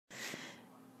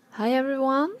Hi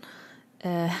everyone,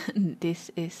 this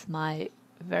is my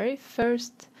very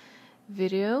first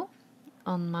video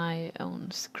on my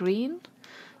own screen.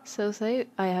 So say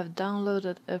I have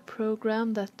downloaded a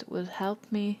program that will help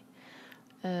me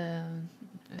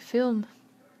film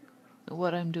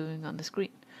what I'm doing on the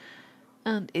screen.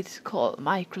 And it's called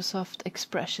Microsoft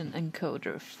Expression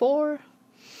Encoder 4.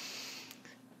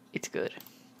 It's good.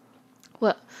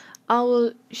 Well, I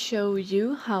will show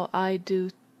you how I do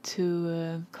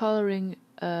to coloring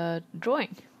a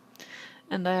drawing,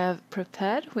 and I have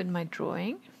prepared with my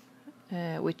drawing,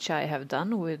 which I have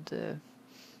done with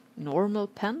normal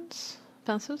pencils,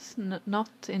 not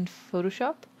in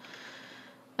Photoshop,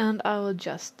 and I will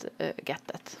just get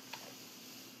that.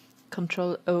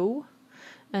 Control O,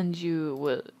 and you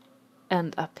will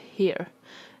end up here,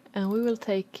 and we will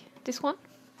take this one,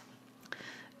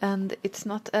 and it's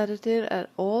not edited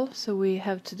at all, so we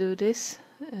have to do this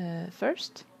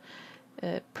first.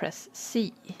 Press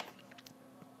C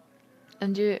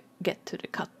and you get to the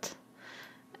cut,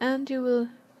 and you will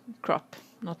crop,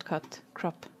 not cut,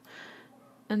 crop,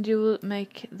 and you will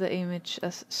make the image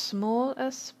as small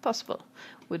as possible.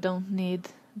 We don't need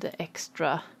the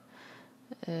extra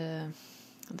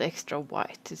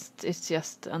white, it's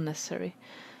just unnecessary.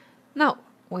 Now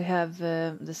we have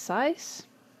the size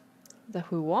that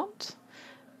we want,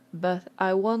 but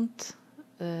I want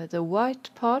the white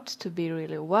part to be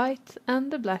really white and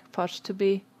the black part to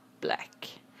be black.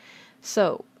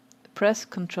 So press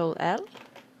Ctrl L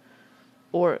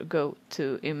or go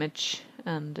to image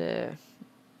and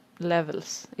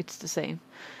levels, it's the same.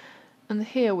 And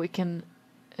here we can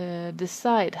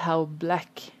decide how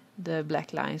black the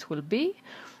black lines will be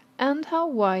and how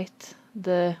white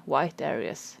the white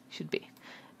areas should be.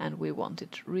 And we want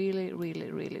it really,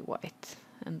 really, really white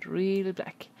and really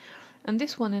black. And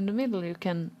this one in the middle you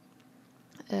can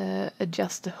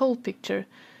adjust the whole picture,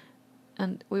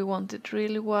 and we want it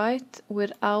really white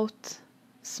without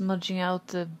smudging out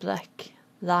the black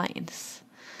lines.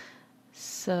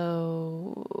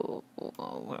 So,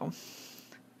 well,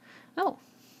 oh,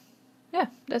 yeah,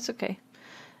 that's okay.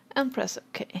 And press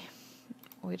OK.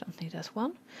 We don't need that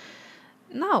one.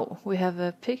 Now we have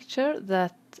a picture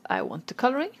that I want to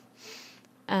coloring,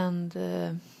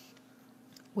 and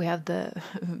we have the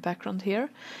background here.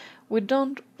 We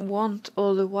don't want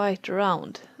all the white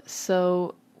around,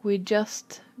 so we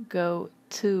just go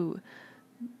to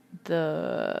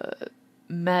the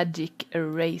magic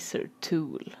eraser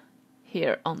tool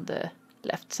here on the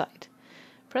left side.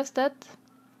 Press that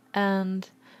and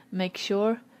make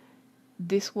sure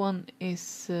this one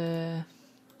is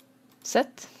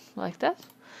set like that,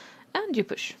 and you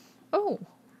push. Oh,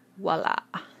 voila!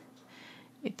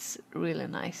 It's really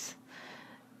nice.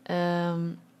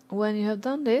 When you have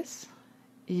done this,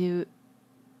 you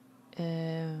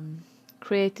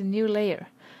create a new layer,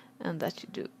 and that you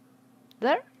do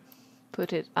there.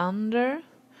 Put it under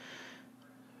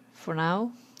for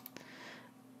now,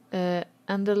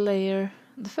 and the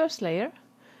first layer,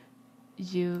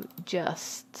 you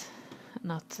just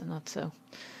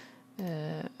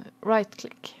right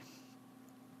click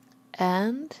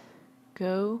and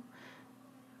go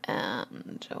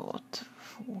and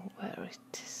where it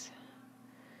is.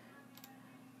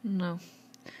 No,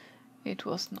 it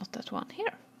was not that one.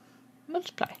 Here,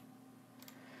 multiply.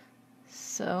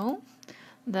 So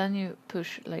then you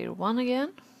push layer 1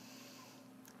 again,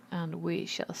 and we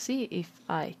shall see if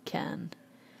I can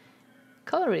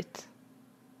color it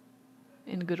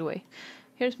in a good way.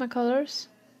 Here's my colors.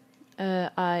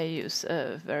 I use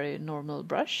a very normal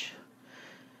brush,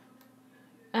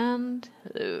 and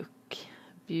look,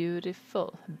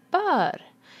 beautiful. But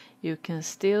you can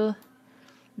still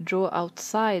draw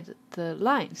outside the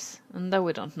lines, and that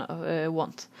we don't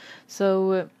want.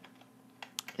 So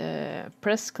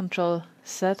press Ctrl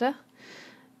Z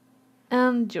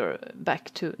and you're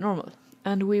back to normal,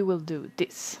 and we will do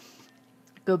this.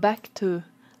 Go back to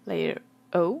layer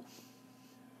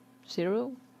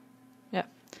 0, yeah,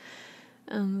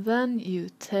 and then you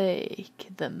take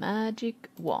the magic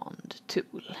wand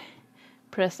tool,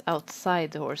 press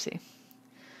outside the horsey.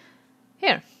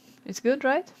 Here, it's good,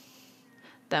 right?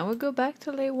 Then we go back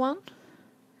to layer 1,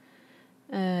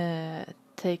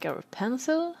 take our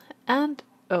pencil and,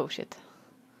 oh shit,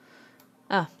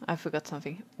 I forgot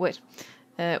something, wait,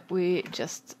 we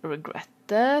just regret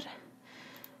that.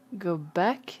 Go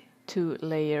back to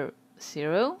layer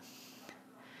 0,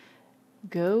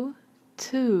 go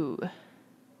to,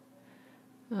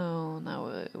 oh,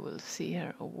 now we'll see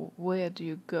here, where do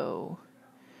you go?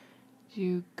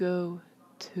 You go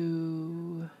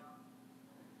to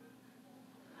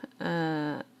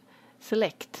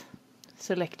select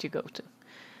you go to,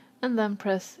 and then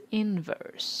press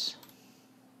inverse.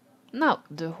 Now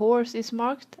the horse is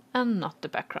marked and not the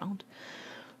background.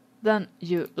 Then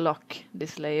you lock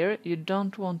this layer, you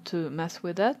don't want to mess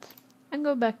with that, and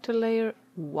go back to layer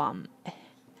 1.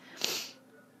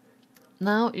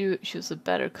 Now you choose a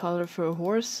better color for a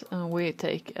horse, and we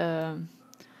take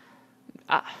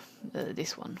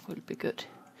this one will be good.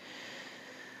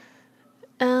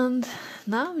 And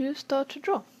now you start to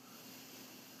draw.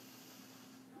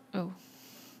 Oh,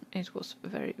 it was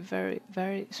very, very,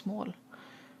 very small.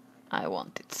 I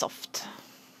want it soft.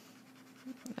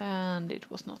 And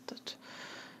it was not that.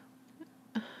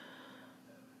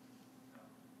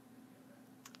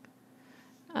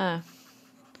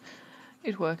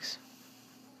 It works.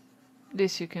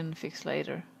 This you can fix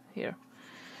later here.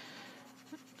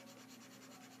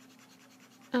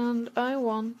 And I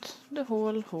want the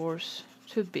whole horse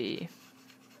to be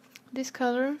this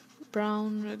color,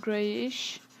 brown,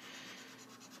 grayish.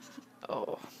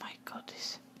 Oh my god,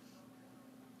 this.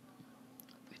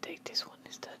 We take this one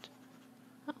instead.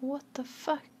 What the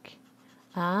fuck?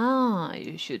 Ah,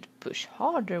 you should push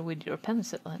harder with your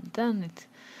pencil and then it...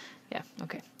 Yeah,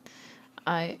 okay.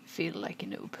 I feel like a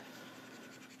noob.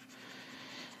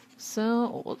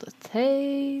 So, all the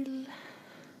tail.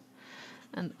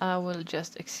 And I will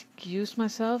just excuse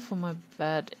myself for my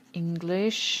bad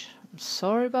English. I'm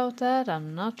sorry about that.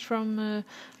 I'm not from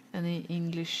any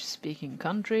English-speaking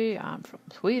country. I'm from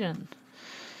Sweden.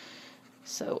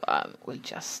 So I will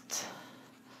just...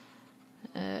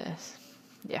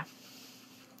 yeah,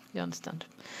 you understand.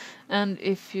 And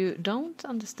if you don't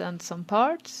understand some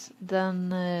parts,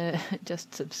 then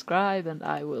just subscribe and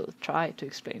I will try to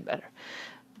explain better.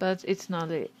 But it's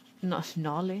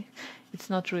it's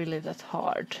not really that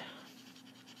hard.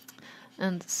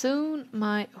 And soon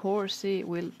my horsey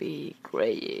will be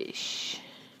grayish.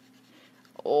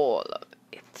 All of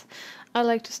it. I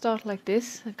like to start like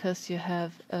this because you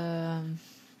have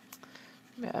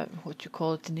what you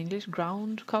call it in English,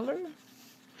 ground color.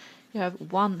 You have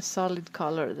one solid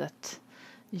color that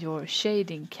your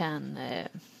shading can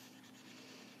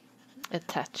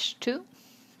attach to,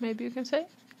 maybe you can say.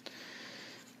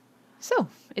 So,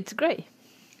 it's grey.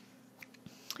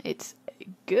 It's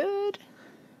good.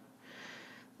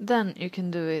 Then you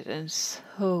can do it in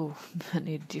so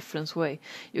many different ways.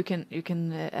 You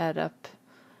can add up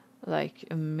like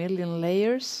 1 million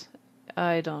layers.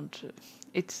 I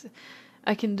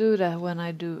can do that when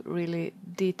I do really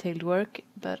detailed work,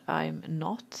 but I'm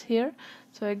not here.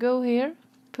 So I go here,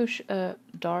 push a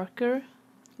darker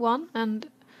one and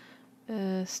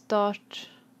start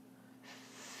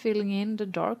filling in the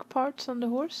dark parts on the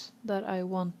horse that I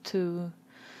want to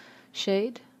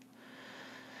shade.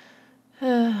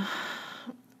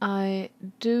 I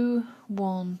do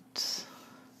want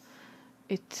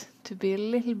it to be a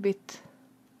little bit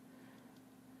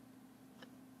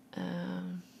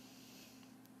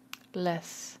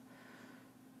less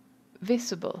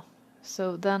visible.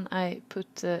 So then I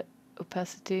put the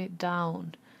opacity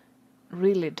down,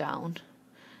 really down,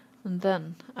 and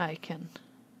then I can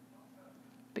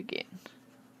begin.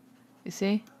 You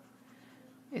see?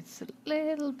 It's a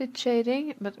little bit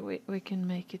shading, but we can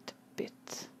make it a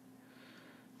bit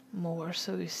more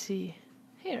so you see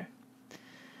here.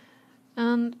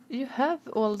 And you have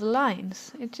all the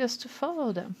lines, it's just to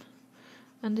follow them.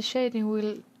 And the shading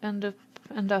will end up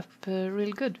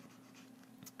real good.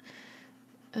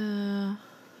 And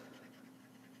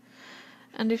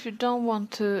if you don't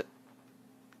want to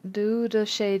do the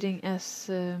shading as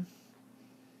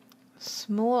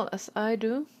small as I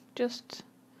do, just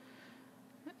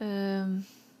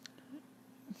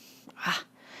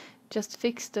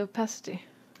fix the opacity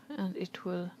and it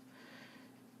will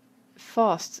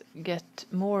fast get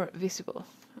more visible.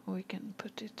 We can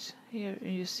put it here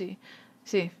and you see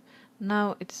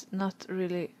now it's not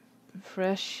really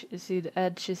fresh. You see the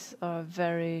edges are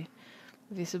very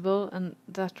visible, and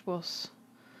that was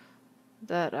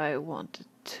that I wanted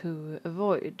to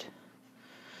avoid.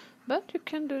 But you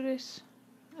can do this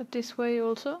this way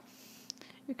also.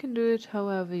 You can do it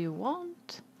however you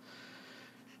want.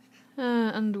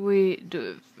 And we do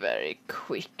a very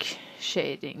quick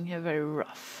shading, very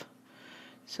rough.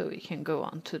 So we can go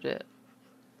on to the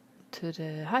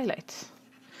highlights.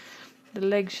 The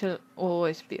legs shall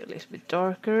always be a little bit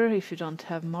darker if you don't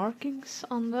have markings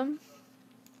on them.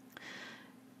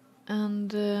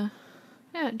 And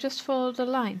yeah, just follow the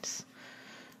lines.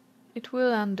 It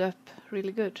will end up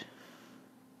really good.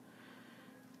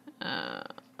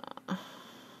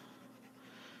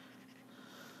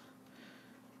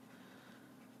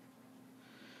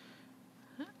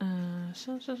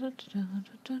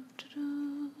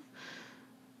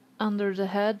 Under the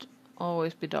head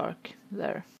always be dark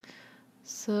there.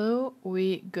 So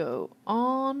we go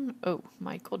on. Oh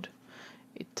my god,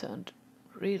 it turned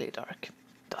really dark.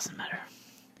 Doesn't matter.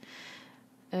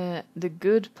 The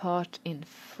good part in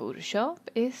Photoshop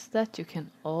is that you can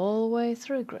always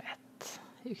regret.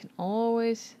 You can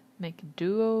always make a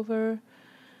do-over,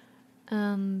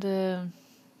 and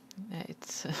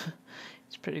it's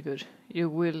it's pretty good. You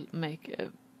will make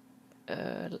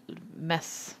a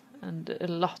mess and a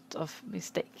lot of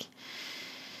mistake.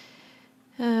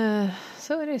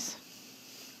 So it is.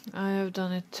 I have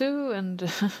done it too, and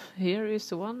here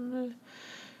is one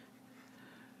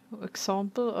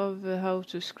example of how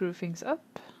to screw things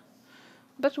up.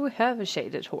 But we have a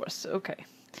shaded horse, okay.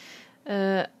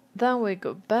 Then we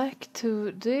go back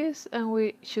to this and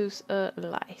we choose a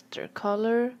lighter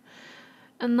color.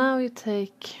 And now you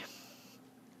take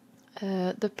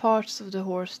the parts of the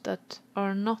horse that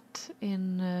are not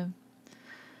in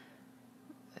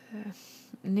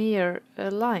near a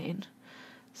line.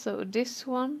 So this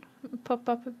one pop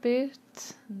up a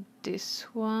bit, this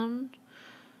one.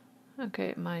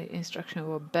 Okay, my instructions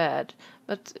were bad,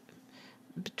 but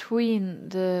between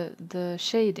the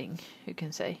shading, you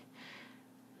can say.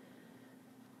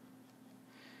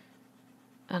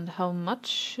 And how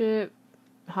much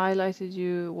highlighted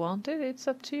you want it, it's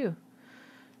up to you.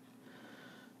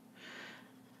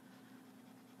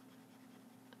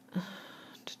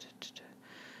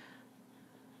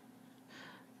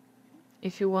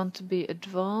 If you want to be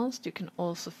advanced, you can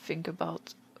also think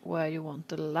about where you want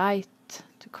the light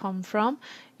to come from.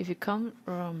 If you come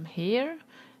from here,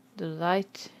 the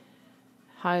light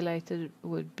highlighted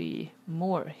would be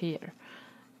more here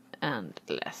and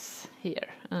less here,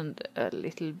 and a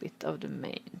little bit of the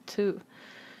mane too,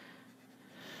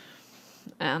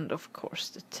 and of course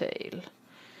the tail.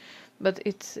 But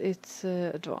it's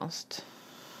advanced.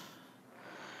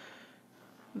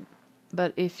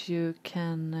 But if you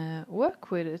can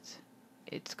work with it,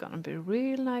 it's gonna be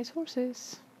real nice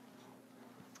horses.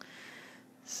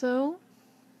 So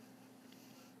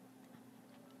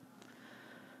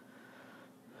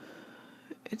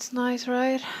it's nice,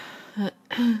 right?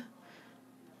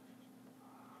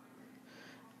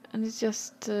 And it's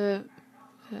just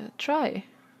try,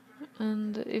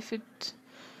 and if it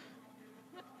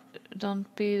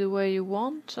don't be the way you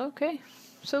want, okay,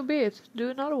 so be it. Do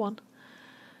another one.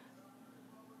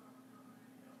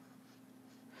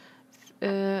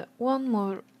 One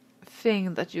more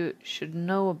thing that you should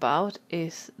know about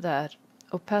is that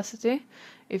opacity,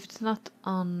 if it's not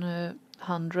on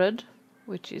 100,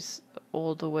 which is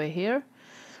all the way here,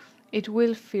 it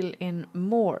will fill in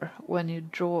more when you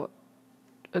draw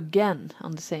again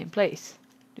on the same place.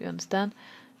 Do you understand?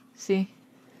 See?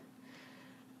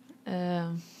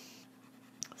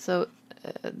 So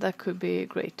that could be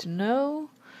great to know.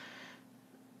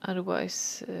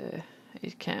 Otherwise,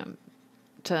 it can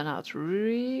turn out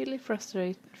really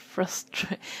frustrate.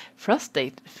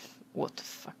 What the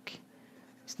fuck?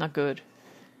 It's not good.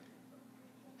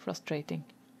 Frustrating.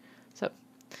 So,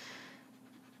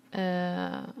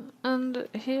 and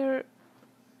here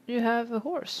you have a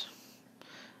horse.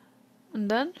 And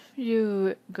then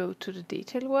you go to the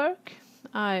detail work.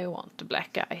 I want the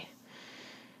black eye.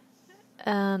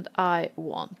 And I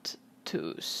want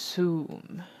to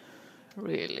zoom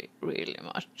really, really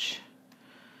much.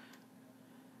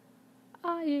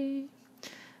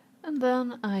 And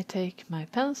then I take my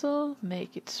pencil,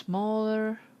 make it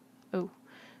smaller. Oh,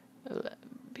 a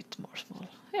bit more small.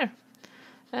 Here.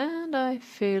 And I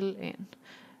fill in.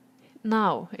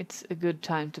 Now it's a good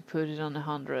time to put it on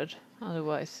 100.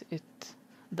 Otherwise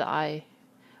the eye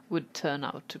would turn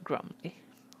out too grumpy.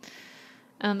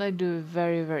 And I do a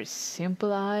very, very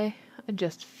simple eye. I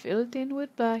just fill it in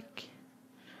with black.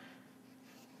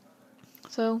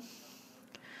 So,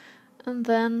 and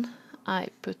then I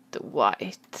put the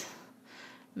white.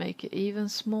 Make an even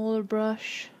smaller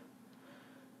brush.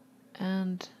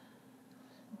 And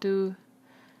do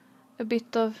a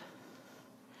bit of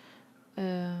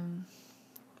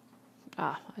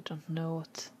I don't know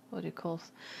what you call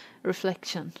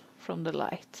reflection from the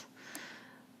light.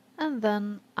 And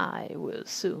then I will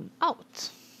zoom out,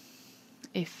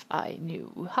 if I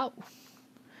knew how.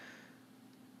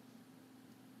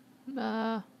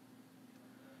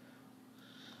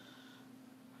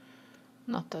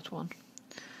 Not that one.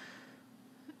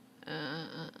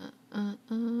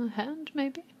 Hand,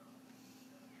 maybe?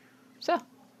 So.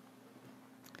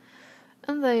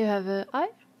 And there you have an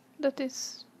eye that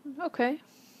is okay.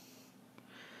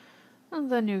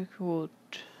 And then you would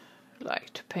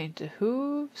like to paint the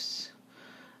hooves,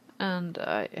 and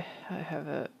I have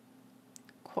a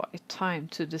quite time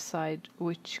to decide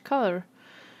which color.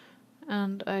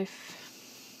 And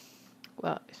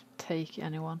well, take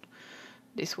anyone.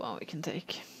 This one we can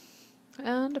take.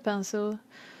 And a pencil.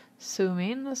 Zoom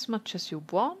in as much as you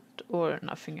want, or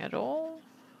nothing at all.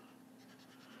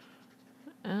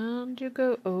 And you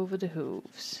go over the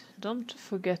hooves. Don't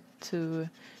forget to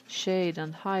shade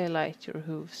and highlight your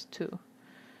hooves too.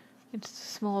 It's the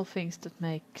small things that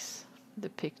makes the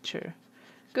picture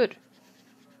good.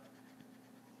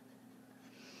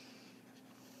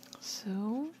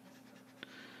 So,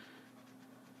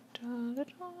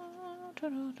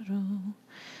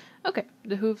 okay,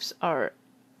 the hooves are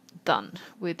done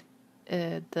with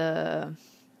the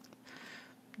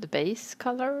base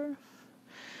color.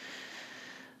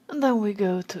 And then we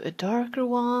go to a darker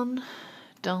one.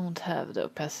 Don't have the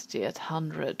opacity at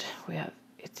 100. We have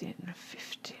it in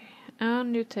 50.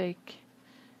 And you take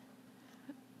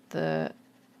the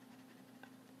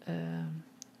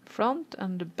front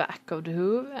and the back of the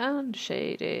hoof and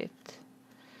shade it.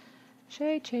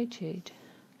 Shade, shade, shade.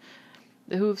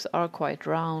 The hooves are quite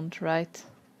round, right?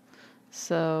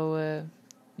 So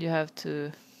you have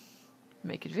to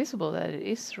make it visible that it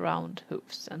is round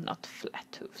hooves and not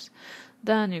flat hooves.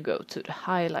 Then you go to the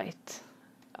highlight,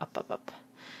 up, up, up.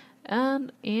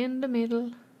 And in the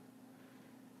middle,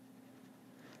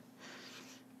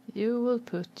 you will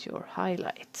put your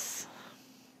highlights.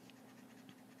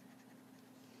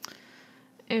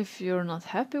 If you're not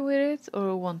happy with it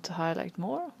or want to highlight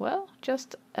more, well,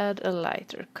 just add a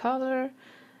lighter color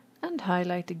and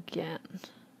highlight again.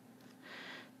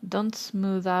 Don't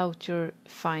smooth out your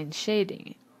fine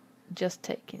shading. Just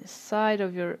take inside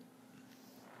of your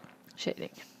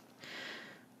shading.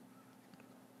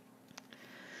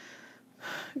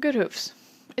 Good hooves.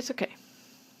 It's okay.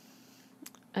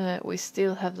 We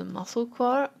still have the muscle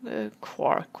core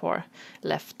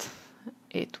left.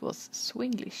 It was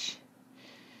Swedish.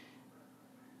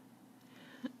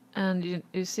 And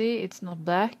you see it's not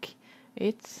black.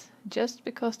 It's just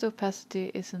because the opacity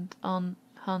isn't on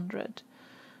 100.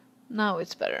 Now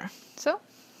it's better. So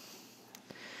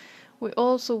we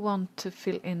also want to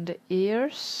fill in the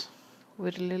ears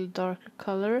with a little darker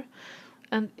color.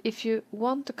 And if you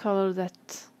want the color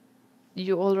that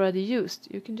you already used,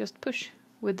 you can just push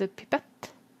with the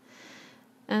pipette.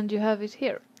 And you have it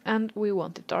here. And we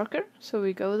want it darker, so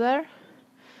we go there.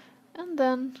 And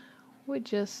then we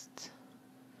just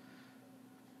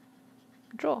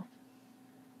draw.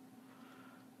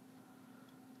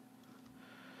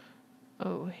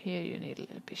 Oh, here you need a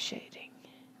little bit shading.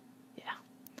 Yeah.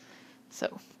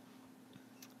 So,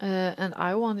 and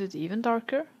I want it even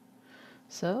darker.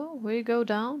 So we go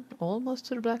down almost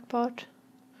to the black part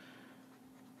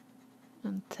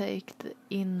and take the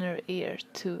inner ear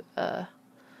to a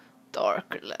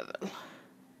darker level.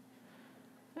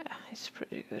 Yeah, it's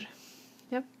pretty good.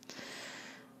 Yep.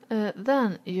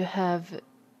 Then you have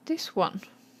this one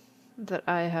that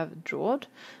I have drawn,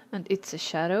 and it's a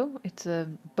shadow. It's a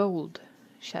bold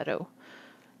shadow.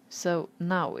 So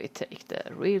now we take the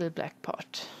really black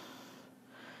part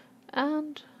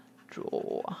and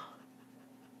draw.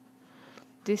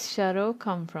 This shadow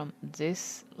comes from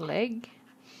this leg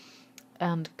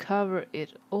and cover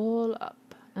it all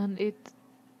up, and it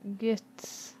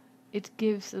gives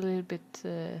a little bit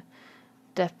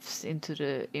depth into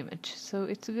the image. So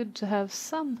it's good to have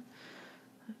some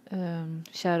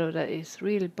shadow that is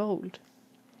really bold.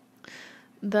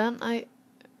 Then I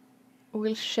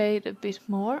will shade a bit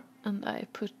more, and I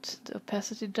put the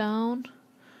opacity down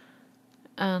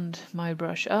and my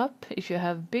brush up. If you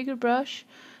have bigger brush,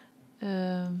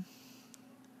 the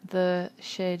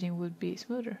shading would be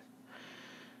smoother,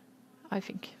 I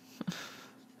think.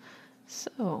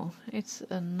 So it's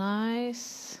a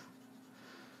nice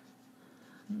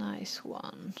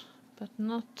one, but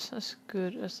not as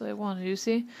good as I wanted. You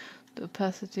see, the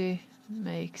opacity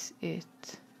makes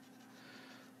it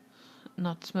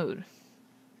not smooth,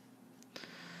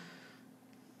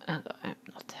 and I'm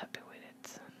not happy with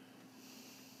it.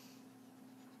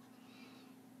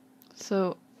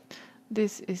 So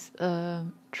this is a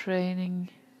training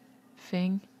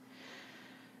thing.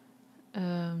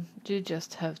 You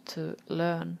just have to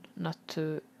learn not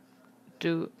to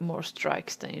do more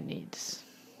strikes than you need.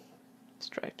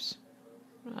 Stripes.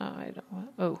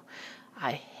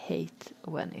 I hate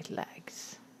when it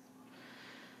lags.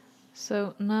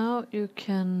 So now you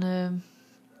can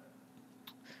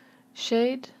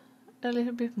shade a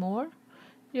little bit more.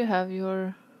 You have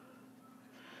your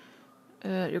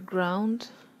ground,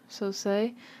 so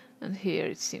say, and here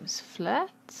it seems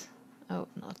flat. Oh,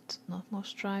 not more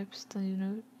stripes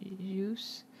than you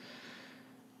use.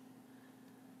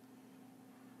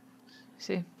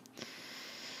 See.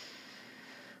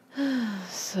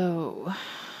 So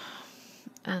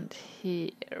And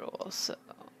here also.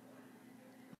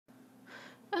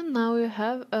 And now you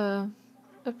have a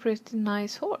pretty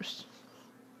nice horse.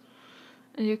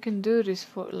 And you can do this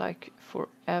for like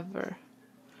forever.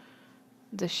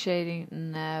 The shading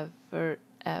never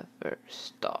ever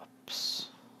stops.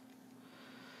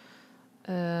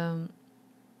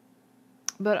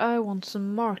 But I want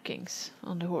some markings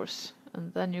on the horse,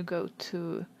 and then you go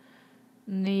to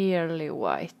nearly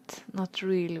white, not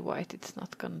really white, it's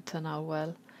not gonna turn out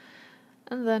well.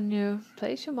 And then you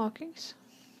place your markings,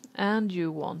 and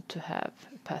you want to have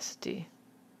opacity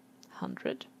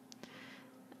 100.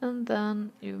 And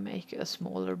then you make a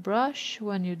smaller brush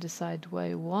when you decide where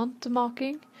you want the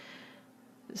marking.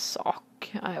 Sock,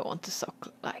 I want a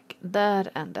sock like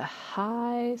that, and a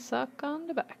high sock on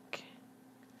the back.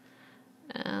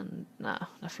 And no,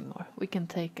 nothing more. We can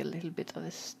take a little bit of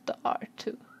a star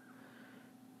too.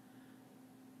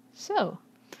 So,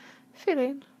 fill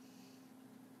in.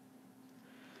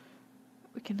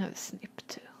 We can have a snip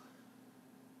too.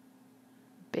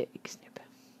 Big snip.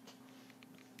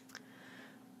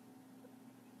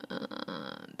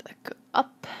 And I go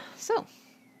up. So,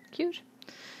 cute.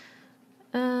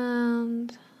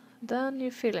 And then you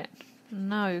fill in.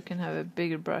 Now you can have a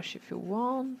bigger brush if you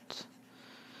want.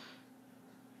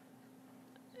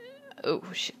 Oh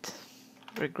shit.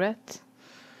 Regret.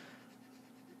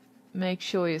 Make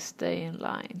sure you stay in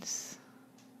lines.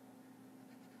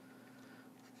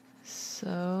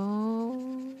 So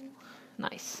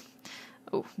nice.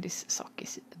 Oh, this sock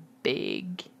is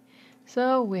big.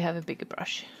 So we have a bigger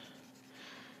brush.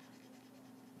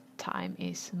 Time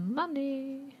is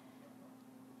money.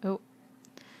 Oh.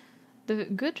 The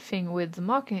good thing with the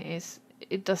marking is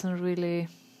it doesn't really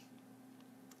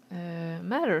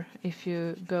matter if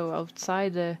you go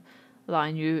outside the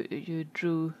line you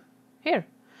drew here.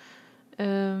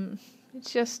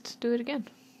 It's just do it again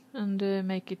and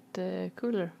make it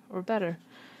cooler or better.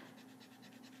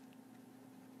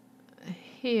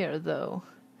 Here though,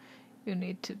 you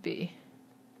need to be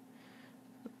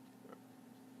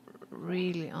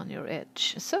really on your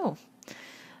edge. So,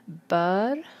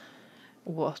 but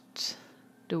what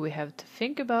do we have to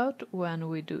think about when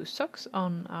we do socks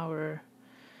on our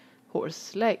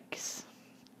horse legs?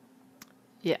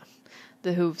 Yeah,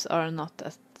 the hooves are not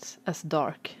as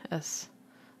dark as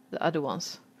the other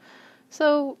ones.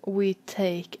 So we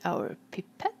take our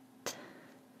pipette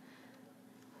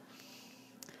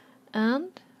and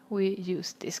we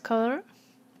use this color,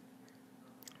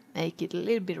 make it a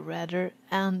little bit redder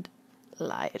and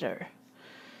lighter,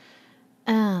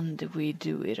 and we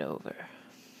do it over.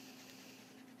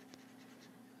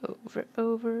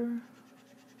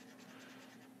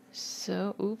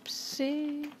 So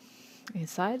oopsie,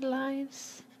 inside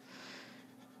lines.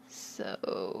 So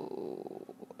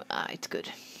it's good.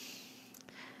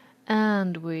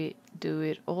 And we do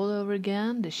it all over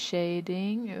again. The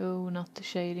shading. Oh, not the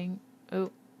shading.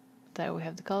 Oh, there we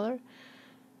have the color.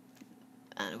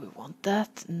 And we want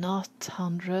that, not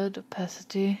 100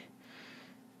 opacity.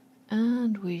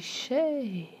 And we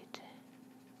shade.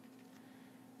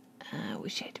 We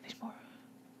shade a bit more.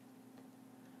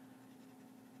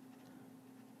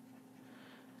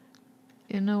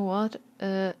 You know what?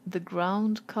 The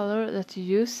ground color that you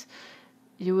use,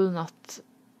 you will not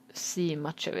see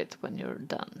much of it when you're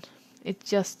done. It's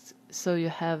just so you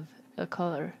have a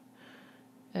color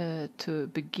to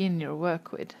begin your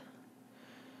work with.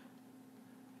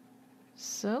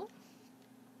 So,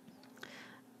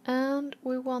 and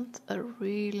we want a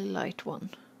really light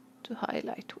one to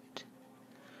highlight with.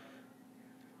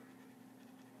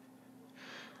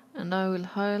 And I will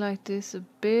highlight this a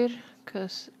bit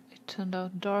because it turned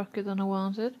out darker than I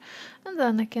wanted. And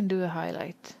then I can do a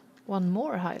highlight, one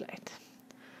more highlight.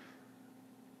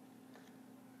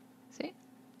 See?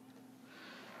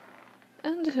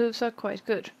 And the hooves are quite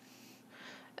good.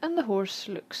 And the horse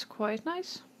looks quite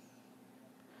nice.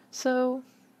 So,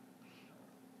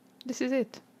 this is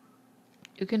it.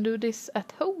 You can do this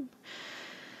at home.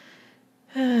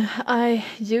 I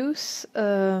use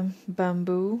a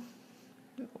bamboo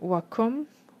Wacom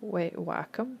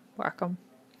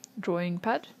drawing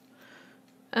pad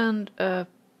and a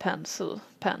pencil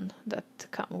pen that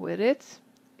come with it.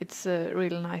 It's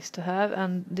really nice to have,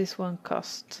 and this one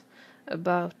cost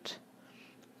about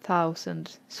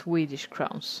 1,000 Swedish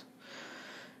crowns.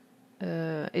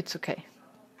 It's okay,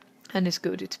 and it's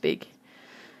good, it's big.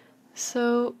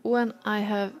 So when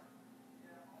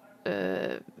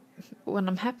when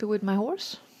I'm happy with my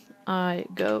horse, I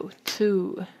go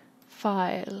to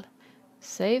File,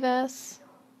 Save As.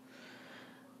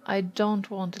 I don't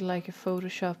want it like a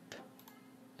Photoshop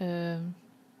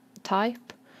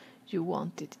type. You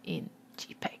want it in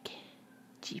JPEG.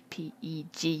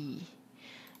 GPEG,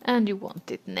 and you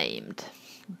want it named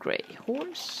Grey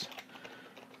Horse.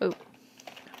 Oh,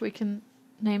 we can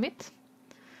name it.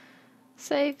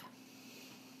 Save.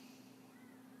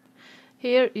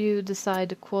 Here you decide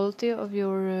the quality of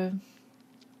your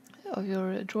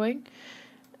drawing,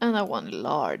 and I want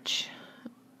large.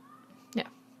 Yeah,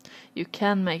 you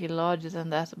can make it larger than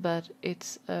that, but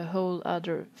it's a whole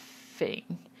other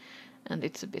thing, and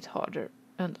it's a bit harder,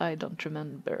 and I don't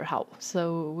remember how,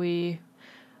 so we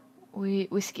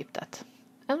skip that.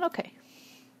 And okay,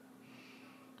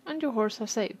 and your horse are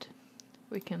saved.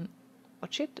 We can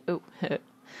watch it. Oh,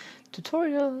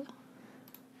 tutorial.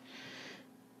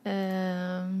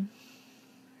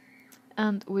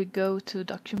 And we go to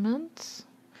documents,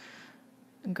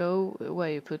 go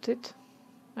where you put it,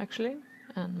 actually,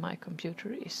 and my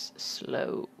computer is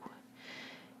slow.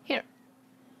 Here.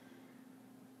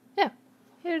 Yeah,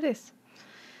 here it is.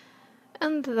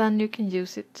 And then you can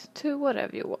use it to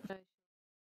whatever you want.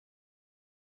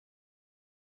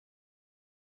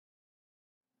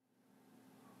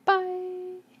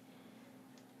 Bye!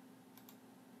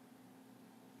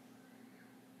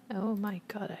 Oh my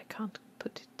god, I can't